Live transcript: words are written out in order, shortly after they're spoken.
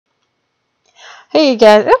Hey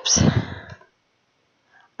guys, oops. I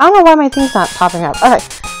don't know why my thing's not popping up. Okay,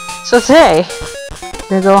 so today,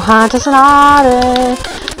 we're gonna go hunt us an otter.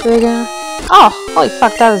 We're gonna... Oh, holy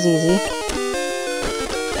fuck, that was easy.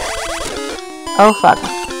 Oh fuck.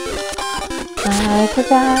 I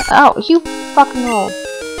forgot. Oh, you fucking little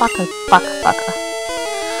fucker.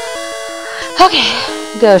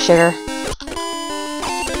 Okay, go, Sugar.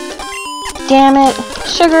 Damn it.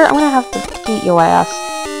 Sugar, I'm gonna have to beat your ass.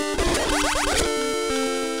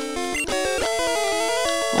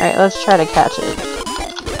 Alright, let's try to catch it.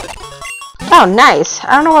 Oh, nice.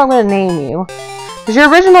 I don't know what I'm gonna name you. Because your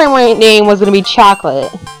original name was gonna be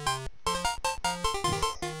Chocolate.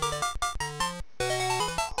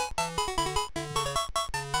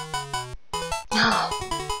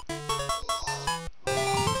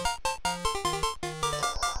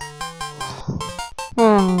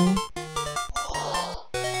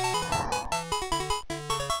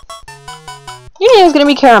 Your name is gonna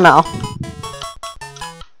be Caramel.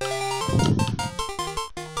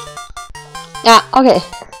 Yeah, okay.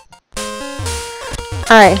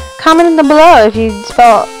 Alright, comment below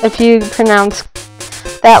if you pronounce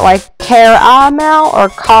that like caramel or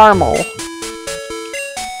caramel.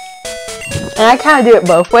 And I kind of do it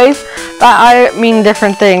both ways, but I mean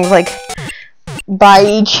different things, like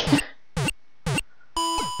beige.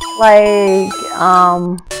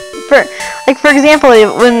 For example,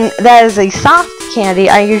 when that is a soft candy,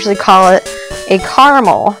 I usually call it a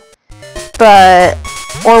caramel. But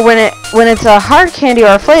or when it's a hard candy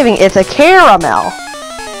or a flavoring, it's a caramel.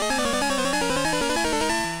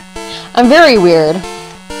 I'm very weird.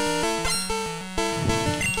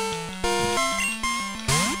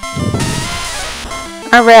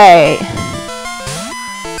 Alright.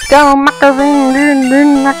 Go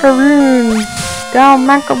macaroon, macaroon. Go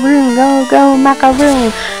macaroon, go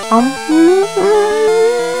macaroon.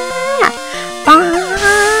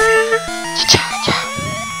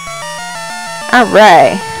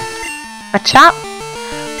 Alright. A chop?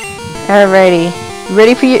 Alrighty. You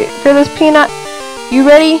ready for this, Peanut? You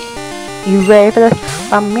ready? You ready for this?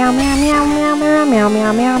 Meow meow meow meow meow meow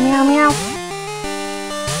meow meow meow meow.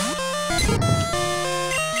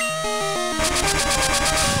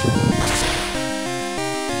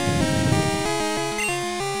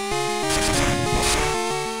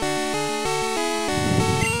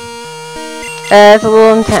 It's a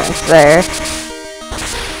little intense there.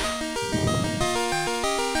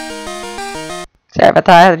 Sorry about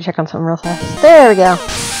that, I had to check on something real fast. There we go.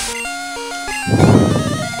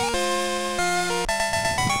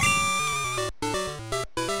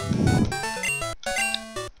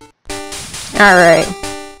 Alright.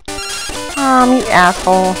 You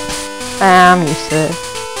asshole. I'm used to it.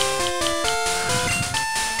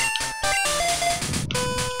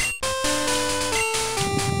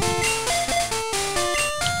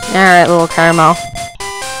 Alright, little caramel.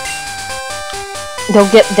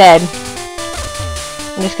 Don't get dead.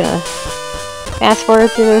 I'm just gonna fast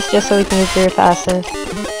forward through this just so we can get through it faster.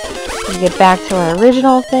 We get back to our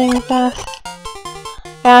original thing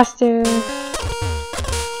faster.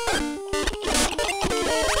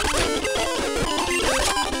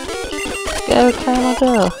 Go, caramel,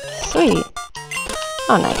 go. Sweet.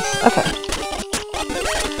 Oh, nice. Okay.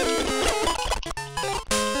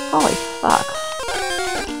 Holy fuck.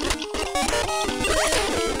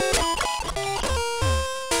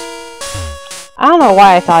 I don't know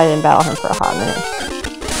why I thought I didn't battle him for a hot minute.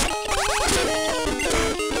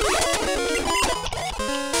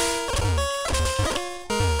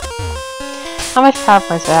 How much power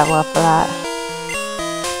points do I have left for that?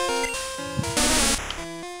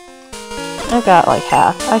 I've got like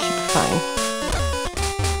half. I should be fine.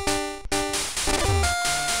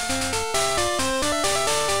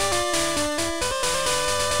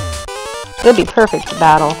 It'll be perfect to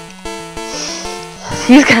battle.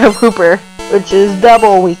 He's got a Whooper, which is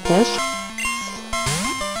double weakness.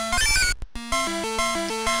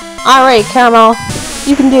 Alright, Caramel.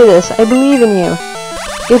 You can do this. I believe in you.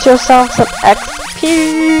 Get yourself some XP.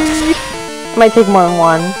 It might take more than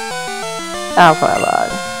one. Oh, quite a lot.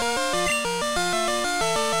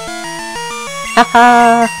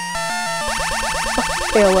 Haha.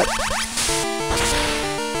 Fail it.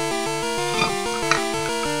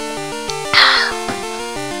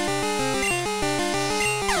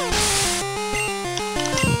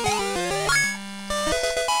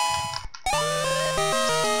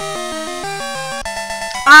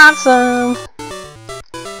 Awesome!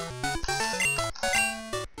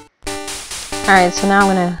 Alright, so now I'm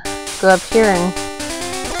gonna go up here and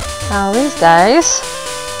battle these guys.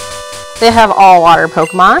 They have all water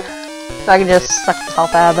Pokemon, so I can just suck the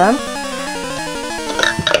health out of them.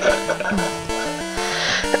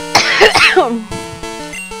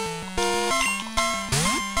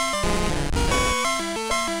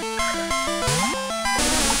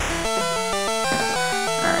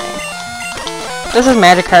 This is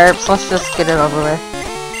Magikarp, so let's just get it over with.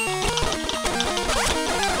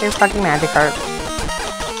 You're fucking Magikarp.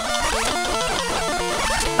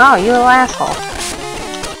 Oh, you little asshole.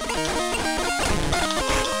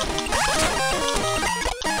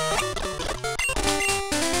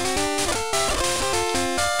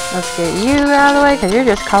 Let's get you out of the way, because you're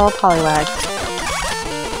just called Poliwag.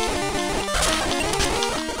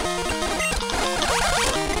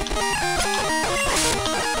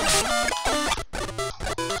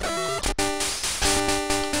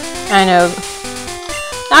 I know.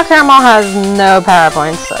 Now Caramel has no power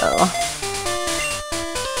points, so...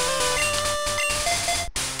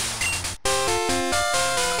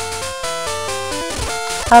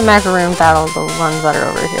 I'll Macaroon battle the ones that are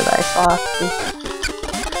over here that I still have to do.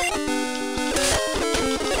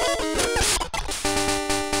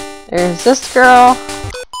 There's this girl.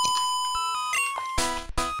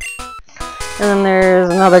 And then there's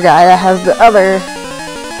another guy that has the other...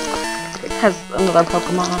 has another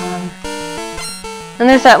Pokemon. And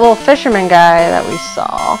there's that little fisherman guy that we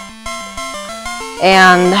saw.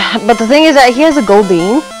 But the thing is that he has a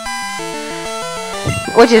Goldeen,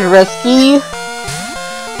 which is risky.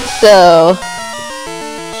 So,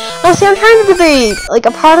 see, I'm trying to debate. Like,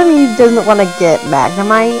 a part of me doesn't want to get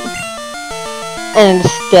Magnemite, and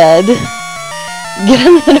instead get a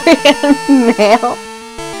Nidoran male.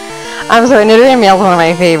 I'm sorry, Nidoran male is one of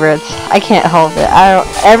my favorites. I can't help it.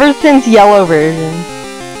 Ever since Yellow version.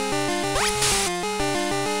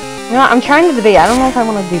 You know what, I'm trying to debate. I don't know if I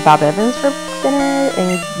want to do Bob Evans for dinner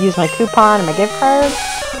and use my coupon and my gift card,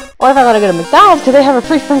 or if I want to go to McDonald's because they have a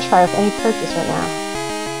free french fry with any purchase right now.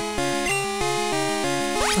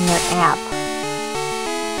 On their app.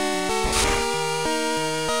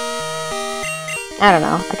 I don't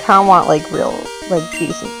know. I kind of want like real, like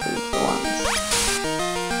decent food for once.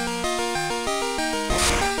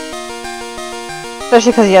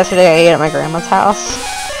 Especially because yesterday I ate at my grandma's house.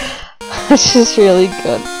 It's just really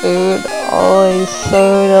good food. Always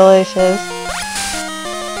so delicious.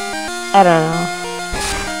 I don't know.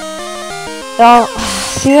 Well,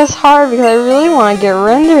 see, that's hard because I really want to get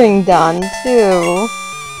rendering done too.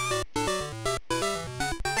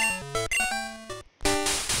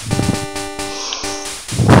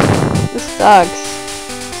 This sucks.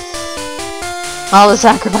 All the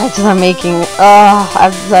sacrifices I'm making. Ugh,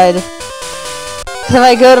 I've decided. Because if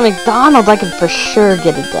I go to McDonald's, I can for sure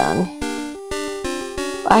get it done.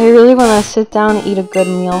 I really want to sit down and eat a good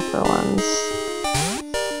meal for once.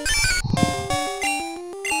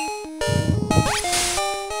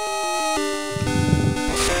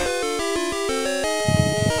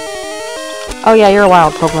 Oh yeah, you're a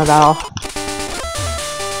wild Pokemon battle.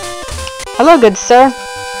 Hello, good sir.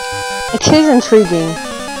 It is intriguing,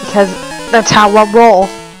 because that's how I roll.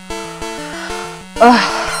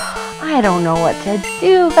 Ugh, I don't know what to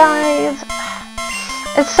do, guys.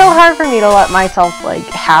 It's so hard for me to let myself, like,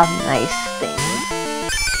 have nice things.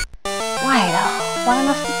 Why, though? Why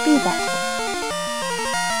must it be that way?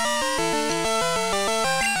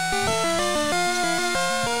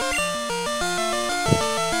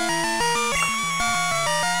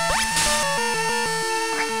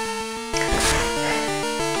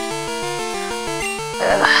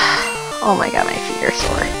 Ugh. Oh my god, my feet are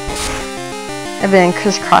sore. I've been in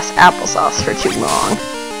crisscross applesauce for too long.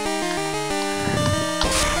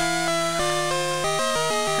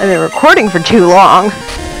 I've been recording for too long.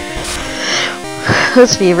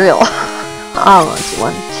 Let's be real. Almost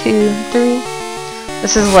 1, 2, 3.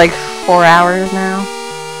 This is like 4 hours now.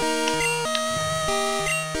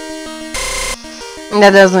 And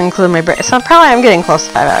that doesn't include my break. So probably I'm getting close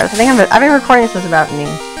to 5 hours. I think I've been recording since about noon.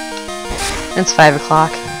 It's 5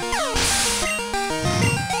 o'clock.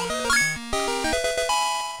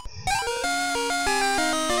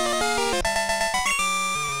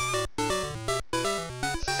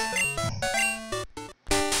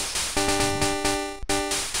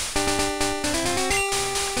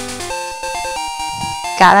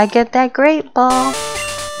 Gotta get that great ball.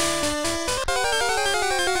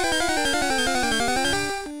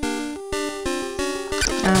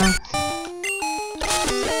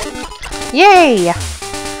 Yay!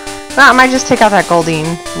 Well, I might just take out that Goldeen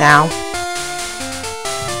now.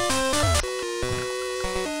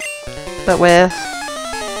 But with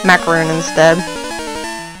Macaroon instead.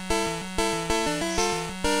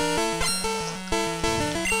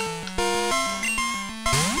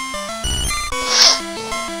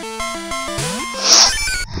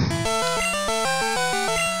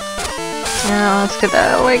 Now let's get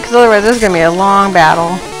that away, because otherwise this is going to be a long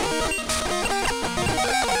battle.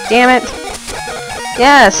 Damn it!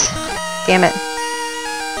 Yes! Damn it.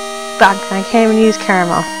 God, I can't even use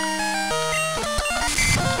Caramel.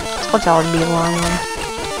 Told y'all it'd be a long one.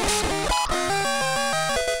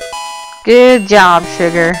 Good job,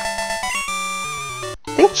 Sugar.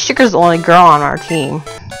 I think Sugar's the only girl on our team.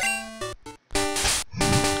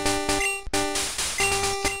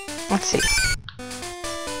 Let's see.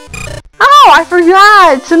 Oh, I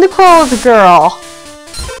forgot! So Nicole's a girl.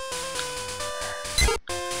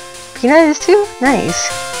 Peanut is too? Nice.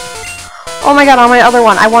 Oh my god, on my other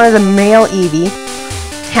one, I wanted a male Eevee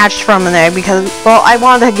hatched from an egg because, well, I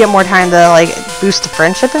wanted to get more time to, like, boost the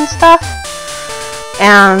friendship and stuff.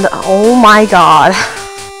 And, oh my god.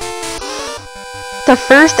 The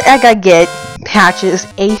first egg I get hatches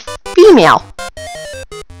a female.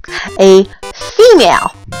 A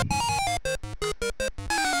female.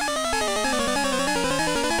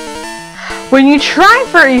 When you try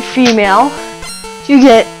for a female, you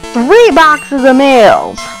get 3 boxes of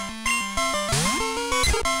males.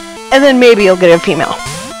 And then maybe you'll get a female.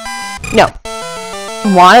 No.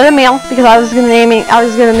 Wanted a male because I wanted to name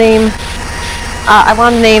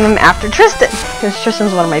him after Tristan. Because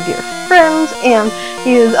Tristan's one of my dear friends and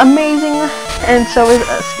he is amazing and so is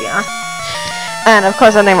Espeon. And of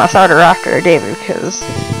course I named my starter after David because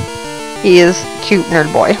he is cute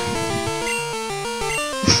nerd boy.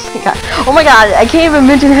 Oh my god, I can't even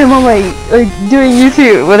mention him on my doing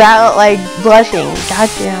YouTube without like blushing.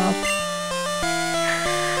 Goddamn.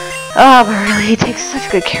 Oh, but really, he takes such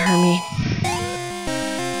good care of me.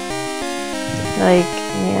 Like,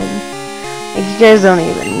 man, like you guys don't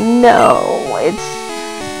even know.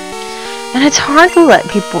 And it's hard to let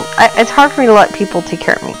people. It's hard for me to let people take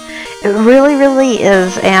care of me. It really, really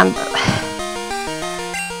is, and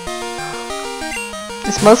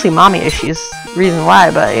it's mostly mommy issues. Reason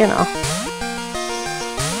why, but you know.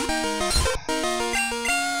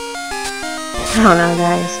 I don't know,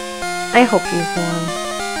 guys. I hope he's the one.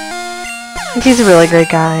 And he's a really great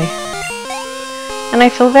guy. And I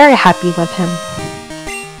feel very happy with him.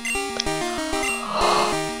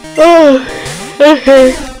 Oh,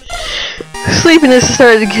 okay. Sleepiness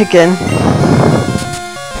started to kick in.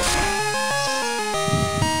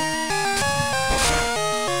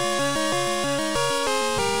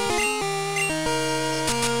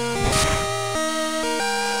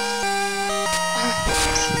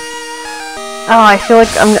 Oh, I feel like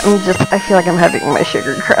I feel like I'm having my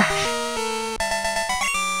sugar crash.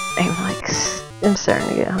 I'm starting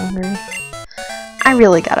to get hungry. I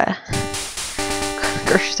really gotta go to the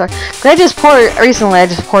grocery store. Recently I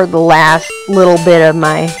just poured the last little bit of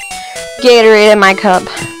my Gatorade in my cup.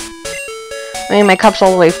 I mean, my cup's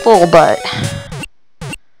all the way full, but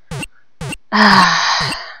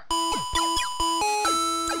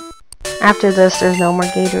after this, there's no more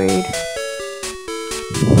Gatorade.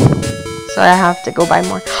 So I have to go buy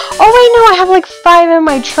more. Oh wait, no, I have like 5 in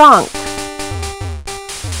my trunk.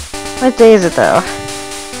 What day is it though?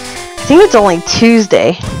 I think it's only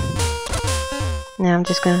Tuesday. Now I'm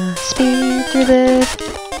just gonna speed through this.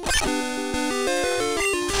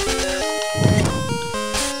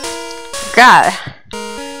 God.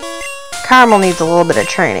 Caramel needs a little bit of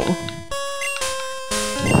training.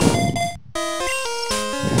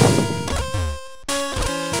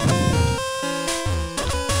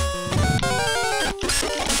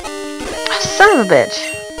 Son of a bitch.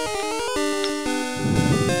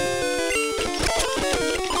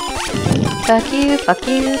 Fuck you, fuck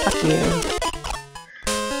you, fuck you.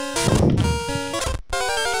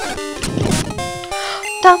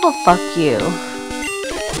 Double fuck you.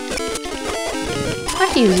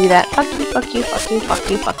 Fuck you, do that. Fuck you, fuck you, fuck you, fuck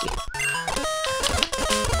you, fuck you.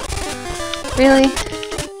 Really?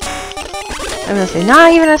 I'm gonna say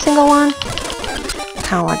not even a single one? I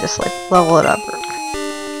kinda wanna just like level it up.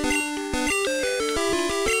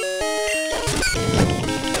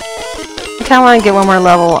 I kinda wanna get one more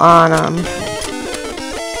level on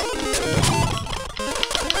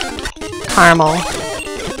Caramel.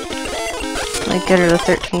 Like get her to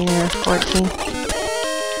 13 or 14.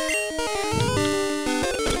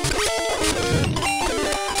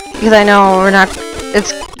 Because I know we're not,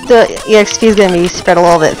 the EXP is gonna be spread a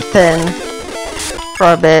little bit thin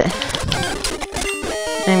for a bit.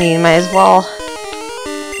 I mean, might as well.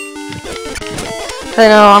 I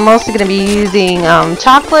know I'm mostly gonna be using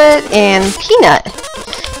Chocolate and Peanut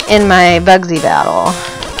in my Bugsy battle.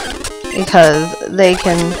 Because they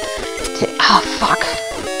can oh fuck.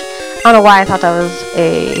 I don't know why I thought that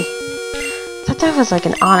was like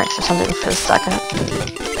an Onyx or something for a second.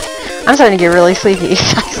 I'm starting to get really sleepy.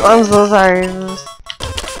 I'm so sorry.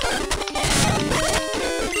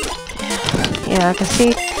 Yeah, I can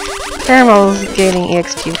see Caramel's gaining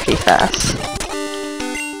EXP pretty fast.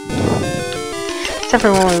 Except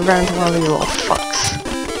for when we run into one of these little fucks.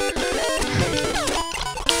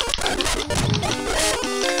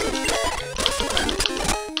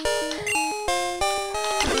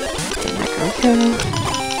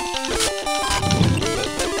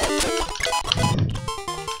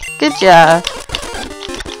 Good job.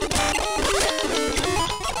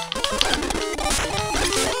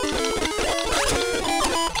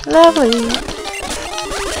 Lovely.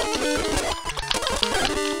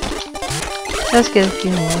 Let's get a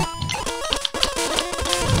few more.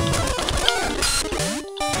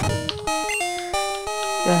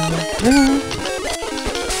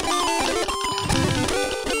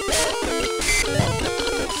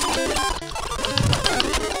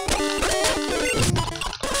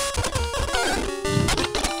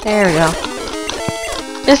 There we go.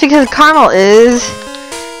 Just because caramel is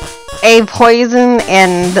a poison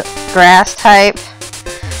and grass type,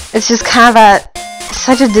 it's just kind of at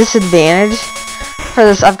such a disadvantage for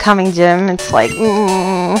this upcoming gym. It's like,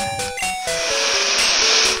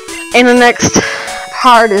 And the next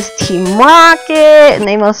part is Team Rocket, and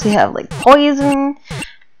they mostly have like poison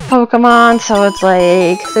Pokemon, so it's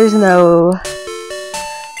like,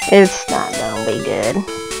 it's not gonna be good.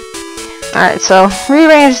 Alright, so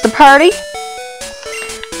rearrange the party.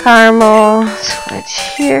 Caramel,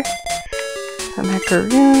 switch here. The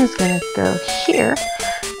macaroon is gonna go here.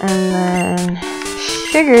 And then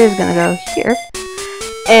sugar is gonna go here.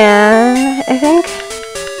 And I think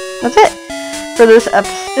that's it for this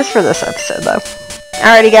just for this episode though.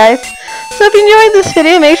 Alrighty guys. So if you enjoyed this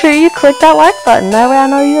video, make sure you click that like button. That way I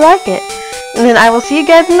know you like it. And then I will see you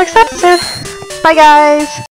guys in the next episode. Bye guys!